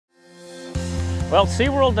Well,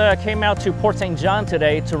 SeaWorld came out to Port St. John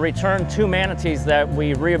today to return two manatees that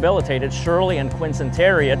we rehabilitated, Shirley and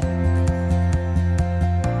Quincentariat.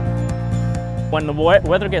 When the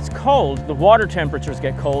weather gets cold, the water temperatures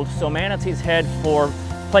get cold, so manatees head for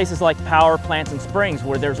places like power plants and springs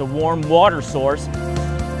where there's a warm water source.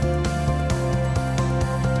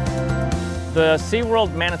 The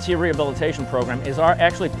SeaWorld Manatee Rehabilitation Program is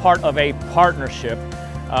actually part of a partnership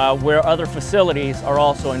where other facilities are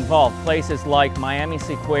also involved. Places like Miami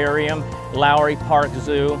Seaquarium, Lowry Park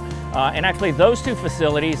Zoo, and actually those two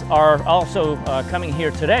facilities are also coming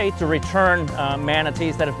here today to return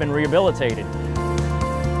manatees that have been rehabilitated.